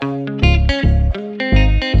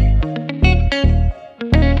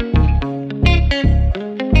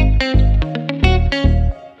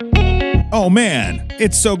man,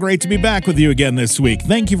 it's so great to be back with you again this week.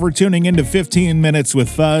 Thank you for tuning in to 15 Minutes with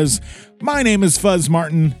Fuzz. My name is Fuzz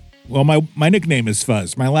Martin. Well, my nickname is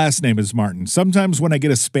Fuzz. My last name is Martin. Sometimes when I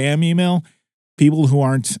get a spam email, people who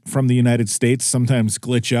aren't from the United States sometimes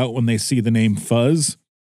glitch out when they see the name Fuzz,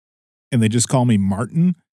 and they just call me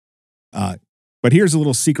Martin. But here's a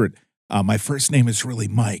little secret. My first name is really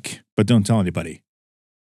Mike, but don't tell anybody.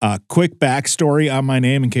 Quick backstory on my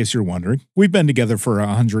name in case you're wondering. We've been together for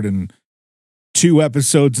 102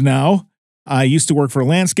 episodes now. I used to work for a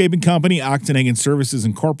landscaping company, Octagon Services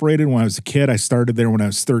Incorporated. When I was a kid, I started there when I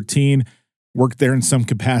was 13, worked there in some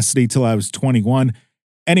capacity till I was 21.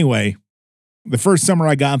 Anyway, the first summer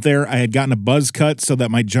I got there, I had gotten a buzz cut so that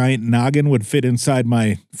my giant noggin would fit inside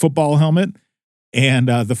my football helmet. And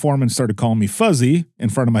the foreman started calling me Fuzzy in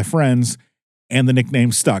front of my friends, and the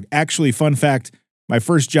nickname stuck. Actually, fun fact, my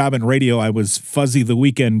first job in radio, I was Fuzzy the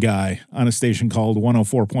Weekend Guy on a station called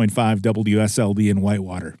 104.5 WSLD in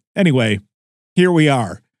Whitewater. Anyway, here we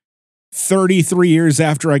are, 33 years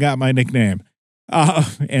after I got my nickname,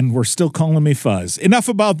 and we're still calling me Fuzz. Enough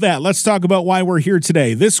about that. Let's talk about why we're here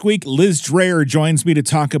today. This week, Liz Dreher joins me to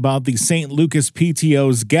talk about the St. Lucas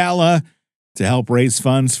PTO's Gala to help raise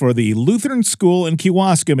funds for the Lutheran School in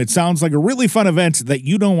Kewaskum. It sounds like a really fun event that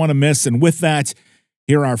you don't want to miss. And with that,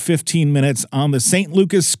 here are 15 minutes on the St.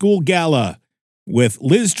 Lucas School Gala with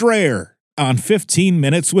Liz Dreher on 15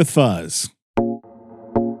 Minutes with Fuzz.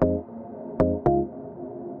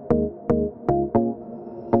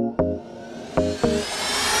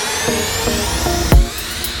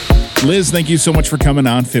 Liz, thank you so much for coming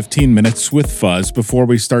on 15 Minutes with Fuzz. Before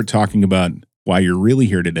we start talking about why you're really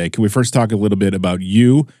here today, can we first talk a little bit about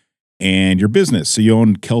you and your business? So you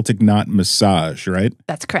own Celtic Knot Massage, right?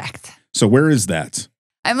 That's correct. So where is that?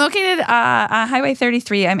 I'm located on Highway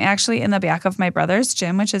 33. I'm actually in the back of my brother's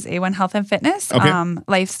gym, which is A1 Health and Fitness. Okay.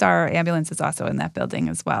 Lifestar Ambulance is also in that building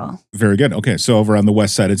as well. Very good. Okay, so over on the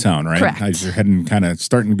west side of town, right? Correct. As you're heading, kind of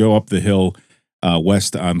starting to go up the hill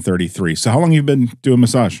west on 33. So how long have you been doing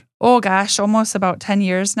massage? Oh, gosh, almost about 10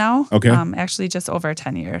 years now. Okay. Actually, just over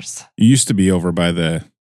 10 years. You used to be over by the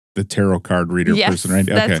tarot card reader person, right?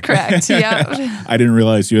 That's correct. Yeah. I didn't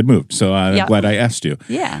realize you had moved, so I'm glad I asked you.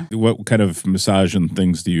 Yeah. What kind of massage and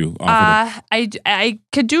things do you offer? I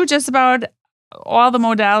could do just about all the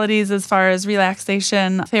modalities as far as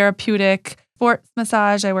relaxation, therapeutic, sports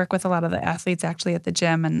massage. I work with a lot of the athletes actually at the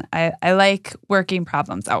gym, and I like working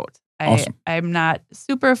problems out. Awesome. I'm not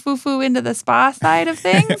super foo-foo into the spa side of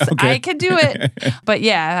things. Okay. I could do it. But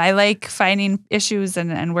yeah, I like finding issues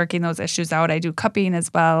and working those issues out. I do cupping as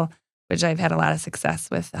well, which I've had a lot of success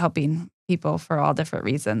with helping people for all different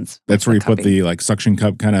reasons. That's where you put the suction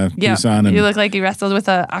cup kind of piece on. And you look like you wrestled with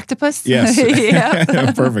an octopus. Yes.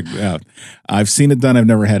 Yeah. Perfect. Yeah. I've seen it done. I've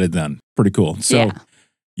never had it done. Pretty cool. So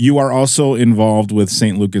you are also involved with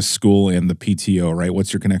St. Lucas School and the PTO, right?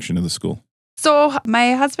 What's your connection to the school? So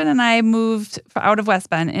my husband and I moved out of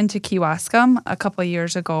West Bend into Kewaskum a couple of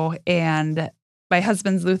years ago, and my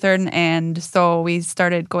husband's Lutheran, and so we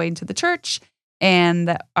started going to the church,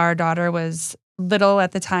 and our daughter was little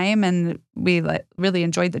at the time, and we really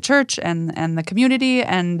enjoyed the church and the community,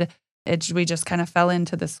 and we just kind of fell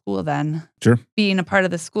into the school then. Sure. Being a part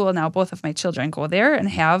of the school now, both of my children go there and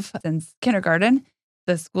have since kindergarten.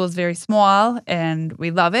 The school is very small, and we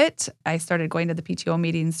love it. I started going to the PTO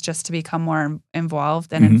meetings just to become more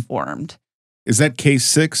involved and informed. Is that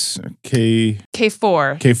K6? K4.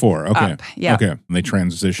 K4, okay. Yeah. Okay. And they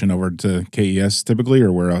transition over to KES typically,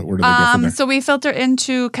 or where do they go from there? So we filter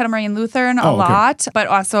into Kettle Moraine Lutheran a lot, but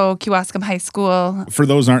also Kewaskum High School. For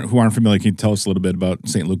those who aren't familiar, can you tell us a little bit about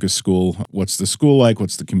St. Lucas School? What's the school like?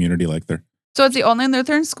 What's the community like there? So it's the only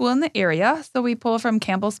Lutheran school in the area. So we pull from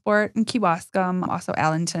Campbellsport and Kewaskum, also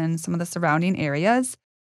Allenton, some of the surrounding areas.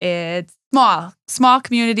 It's small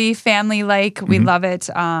community, family-like. We love it.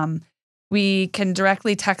 We can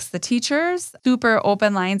directly text the teachers, super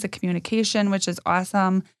open lines of communication, which is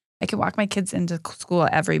awesome. I can walk my kids into school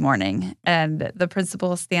every morning, and the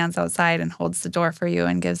principal stands outside and holds the door for you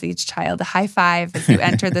and gives each child a high five as you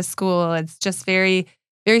enter the school. It's just very,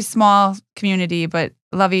 very small community, but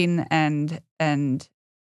loving, and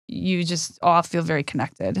you just all feel very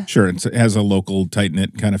connected. Sure. It has a local,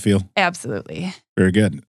 tight-knit kind of feel. Absolutely. Very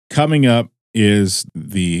good. Coming up is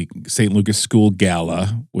the St. Lucas School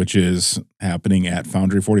Gala, which is happening at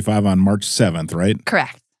Foundry 45 on March 7th, right?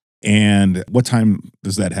 Correct. And what time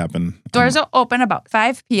does that happen? Doors will open about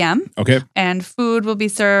 5 p.m. Okay. And food will be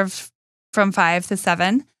served from 5 to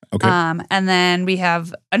 7. Okay. And then we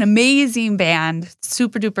have an amazing band,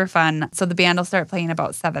 super duper fun. So the band will start playing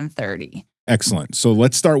about 7:30. Excellent. So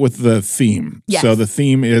let's start with the theme. Yes. So the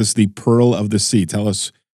theme is the Pearl of the Sea. Tell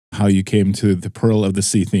us how you came to the Pearl of the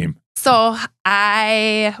Sea theme. So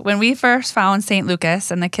when we first found St.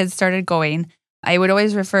 Lucas and the kids started going, I would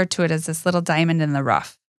always refer to it as this little diamond in the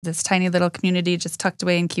rough, this tiny little community just tucked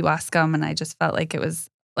away in Kewaskum. And I just felt like it was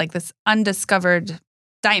like this undiscovered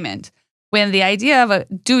diamond. When the idea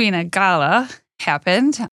of doing a gala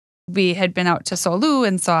happened, we had been out to Solu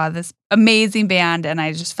and saw this amazing band, and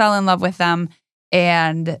I just fell in love with them.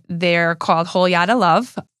 And they're called Whole Yacht of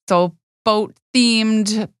Love. So boat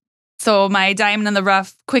themed. So my diamond in the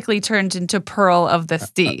rough quickly turned into Pearl of the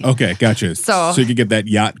Sea. Okay, gotcha. So you could get that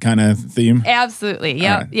yacht kind of theme? Absolutely.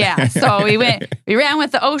 Yep. Right. Yeah. So we ran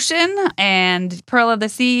with the ocean and Pearl of the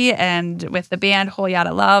Sea, and with the band Whole Yacht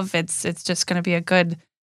of Love, it's just going to be a good,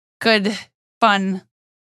 fun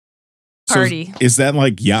party. So is that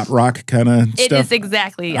like yacht rock kind of stuff? It is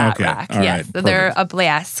exactly yacht rock. All yes. right. So they're a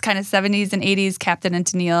blast. Kind of 70s and 80s, Captain and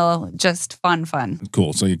Tennille, just fun.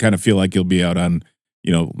 Cool. So you kind of feel like you'll be out on,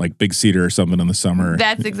 like Big Cedar or something in the summer.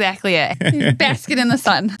 That's exactly it. Basket in the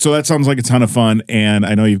sun. So that sounds like a ton of fun. And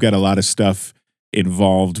I know you've got a lot of stuff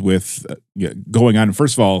involved with going on.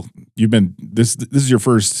 First of all, this is your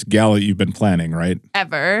first gala you've been planning, right?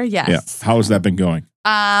 Ever, yes. Yeah. How has that been going?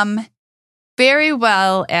 Very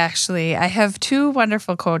well, actually. I have two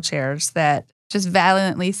wonderful co-chairs that just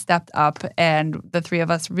valiantly stepped up, and the three of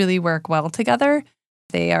us really work well together.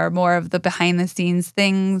 They are more of the behind-the-scenes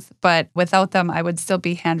things, but without them, I would still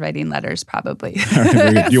be handwriting letters probably. All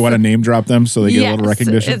right, do you want to name drop them so they get a little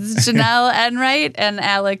recognition? It's Janelle Enright and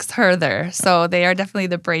Alex Herther. So they are definitely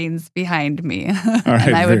the brains behind me. All right,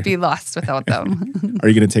 and I would be lost without them. Are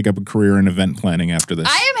you going to take up a career in event planning after this?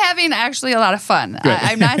 I am having actually a lot of fun.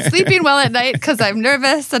 I'm not sleeping well at night because I'm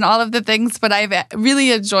nervous and all of the things, but I've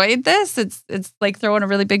really enjoyed this. It's like throwing a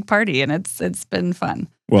really big party, and it's been fun.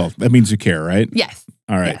 Well, that means you care, right? Yes.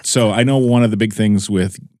 All right. Yes. So I know one of the big things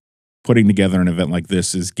with putting together an event like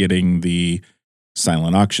this is getting the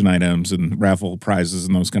silent auction items and raffle prizes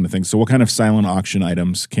and those kind of things. So what kind of silent auction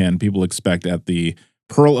items can people expect at the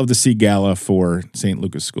Pearl of the Sea Gala for St.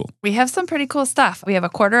 Lucas School? We have some pretty cool stuff. We have a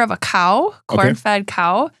quarter of a cow, corn-fed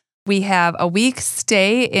cow. We have a week's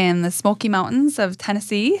stay in the Smoky Mountains of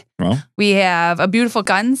Tennessee. Well, we have a beautiful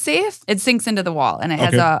gun safe. It sinks into the wall, and it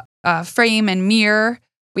has a frame and mirror.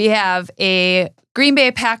 We have a Green Bay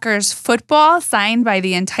Packers football signed by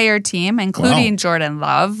the entire team, including Jordan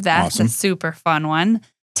Love. That's awesome. A super fun one.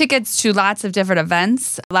 Tickets to lots of different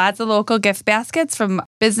events, lots of local gift baskets from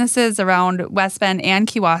businesses around West Bend and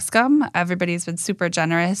Kewaskum. Everybody's been super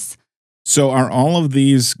generous. So are all of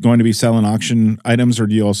these going to be silent auction items, or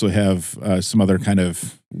do you also have some other kind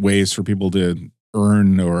of ways for people to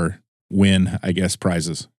earn or win, I guess,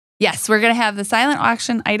 prizes? Yes, we're going to have the silent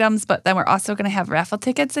auction items, but then we're also going to have raffle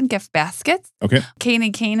tickets and gift baskets. Okay.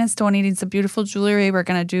 Kane & Kane is donating some beautiful jewelry. We're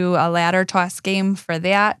going to do a ladder toss game for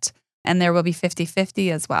that, and there will be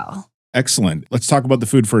 50-50 as well. Excellent. Let's talk about the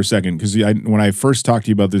food for a second, because when I first talked to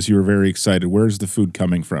you about this, you were very excited. Where's the food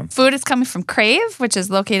coming from? Food is coming from Crave, which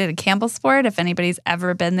is located in Campbellsport. If anybody's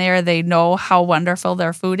ever been there, they know how wonderful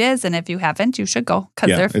their food is, and if you haven't, you should go,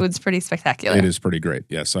 because their food's pretty spectacular. It is pretty great.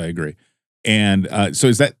 Yes, I agree. And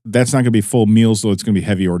so that's not going to be full meals, though. It's going to be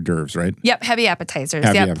heavy hors d'oeuvres, right? Yep, heavy appetizers.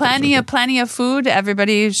 Plenty of food.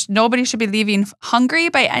 Nobody should be leaving hungry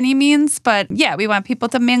by any means. But yeah, we want people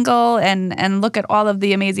to mingle and look at all of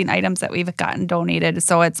the amazing items that we've gotten donated.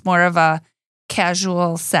 So it's more of a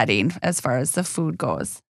casual setting as far as the food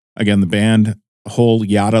goes. Again, the band Whole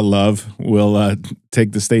Yacht of Love will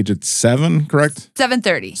take the stage at 7, correct?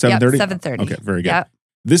 7:30. 7:30? Yep, 7:30. Okay, very good. Yep.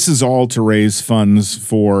 This is all to raise funds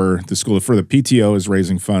for the school. For the PTO is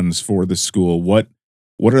raising funds for the school. What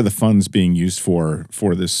are the funds being used for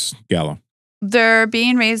this gala? They're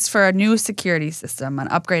being raised for a new security system, an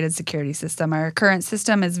upgraded security system. Our current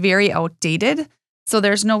system is very outdated, so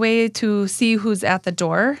there's no way to see who's at the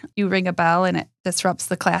door. You ring a bell and it disrupts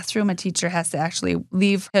the classroom. A teacher has to actually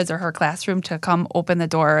leave his or her classroom to come open the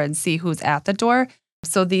door and see who's at the door.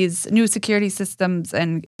 So these new security systems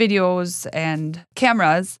and videos and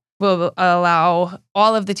cameras will allow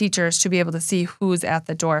all of the teachers to be able to see who's at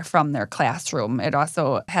the door from their classroom. It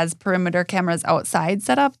also has perimeter cameras outside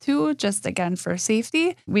set up too, just again for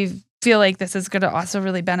safety. We feel like this is going to also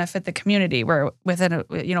really benefit the community. We're within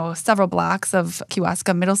several blocks of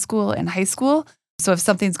Kewaskum Middle School and high school. So if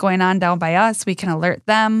something's going on down by us, we can alert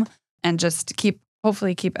them and just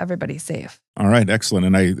hopefully keep everybody safe. All right, excellent.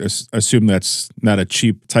 And I assume that's not a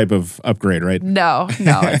cheap type of upgrade, right? No,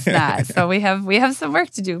 it's not. So we have some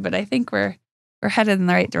work to do, but I think we're we're headed in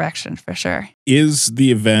the right direction for sure. Is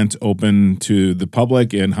the event open to the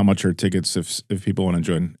public, and how much are tickets if people want to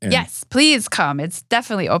join? Yes, please come. It's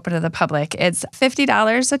definitely open to the public. It's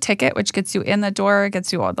 $50 a ticket, which gets you in the door,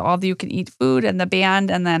 gets you all the you can eat food and the band,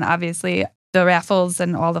 and then obviously the raffles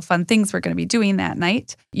and all the fun things we're going to be doing that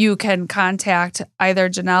night. You can contact either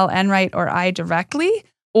Janelle Enright or I directly,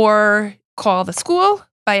 or call the school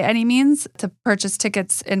by any means to purchase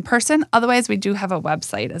tickets in person. Otherwise, we do have a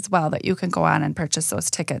website as well that you can go on and purchase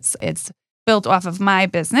those tickets. It's built off of my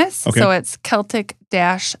business. Okay. So it's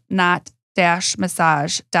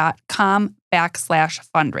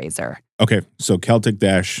Celtic-not-massage.com/fundraiser. Okay. So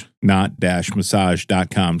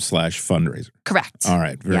Celtic-not-massage.com/fundraiser. Correct. All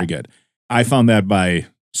right. Very good. I found that by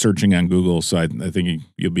searching on Google. So I think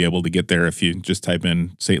you'll be able to get there if you just type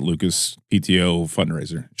in St. Lucas PTO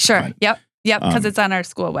fundraiser. Sure. Yep. Because it's on our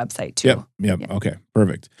school website too. Yep. Okay.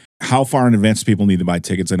 Perfect. How far in advance do people need to buy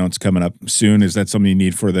tickets? I know it's coming up soon. Is that something you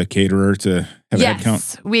need for the caterer to have a head count?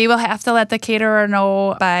 Yes. We will have to let the caterer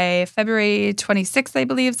know by February 26th, I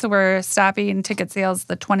believe. So we're stopping ticket sales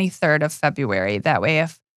the 23rd of February. That way,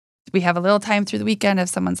 if we have a little time through the weekend, if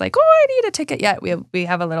someone's like, oh, I need a ticket yet, we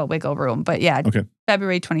have a little wiggle room. But yeah, okay.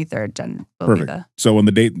 February 23rd, Jen, will Perfect. be the... So when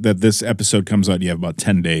the date that this episode comes out, you have about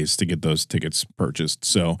 10 days to get those tickets purchased.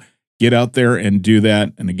 So get out there and do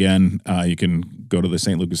that. And again, you can go to the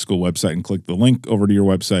St. Lucas School website and click the link over to your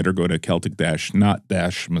website, or go to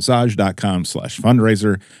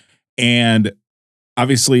Celtic-not-massage.com/fundraiser. And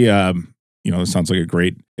obviously, this sounds like a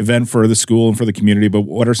great event for the school and for the community, but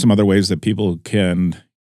what are some other ways that people can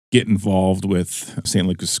get involved with St.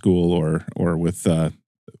 Lucas School or with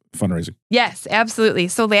fundraising? Yes, absolutely.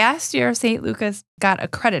 So last year, St. Lucas got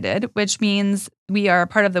accredited, which means we are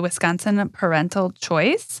part of the Wisconsin Parental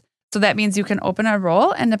Choice. So that means you can open a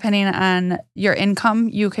roll, and depending on your income,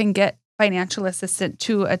 you can get financial assistance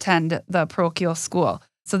to attend the parochial school.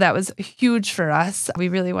 So that was huge for us. We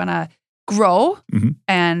really want to grow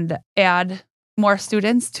and add more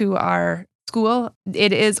students to our school.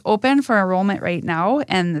 It is open for enrollment right now,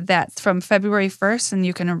 and that's from February 1st, and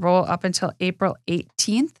you can enroll up until April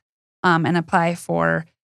 18th and apply for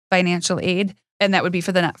financial aid, and that would be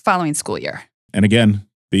for the following school year. And again,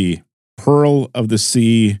 the Pearl of the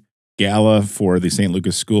Sea Gala for the St.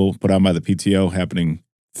 Lucas School put on by the PTO happening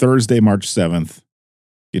Thursday, March 7th.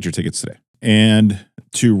 Get your tickets today. And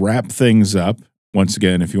to wrap things up, once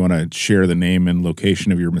again, if you want to share the name and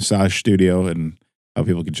location of your massage studio and how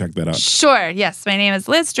people can check that out. Sure. Yes. My name is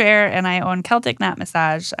Liz Dreher, and I own Celtic Knot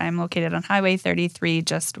Massage. I'm located on Highway 33,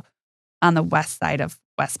 just on the west side of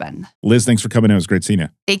West Bend. Liz, thanks for coming in. It was great seeing you.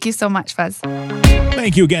 Thank you so much, Fuzz.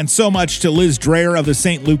 Thank you again so much to Liz Dreher of the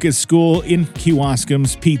St. Lucas School in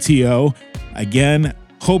Kewaskum's PTO. Again,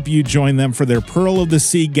 hope you join them for their Pearl of the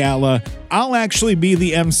Sea Gala. I'll actually be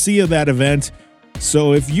the MC of that event,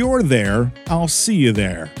 so if you're there, I'll see you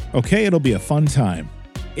there. Okay? It'll be a fun time.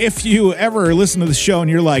 If you ever listen to the show and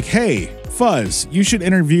you're like, hey, Fuzz, you should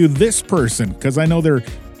interview this person, because I know they're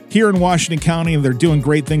here in Washington County and they're doing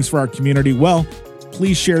great things for our community, well,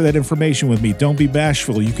 please share that information with me. Don't be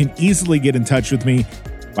bashful. You can easily get in touch with me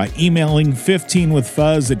by emailing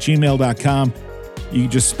 15withfuzz@gmail.com. You can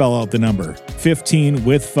just spell out the number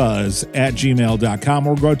 15withfuzz@gmail.com,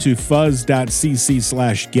 or go to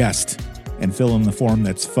fuzz.cc/guest and fill in the form.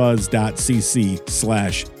 That's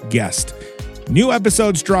fuzz.cc/guest. New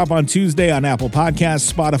episodes drop on Tuesday on Apple Podcasts,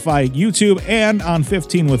 Spotify, YouTube, and on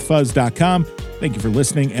 15withfuzz.com. Thank you for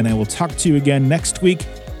listening, and I will talk to you again next week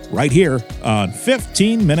right here on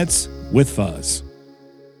 15 Minutes with Fuzz.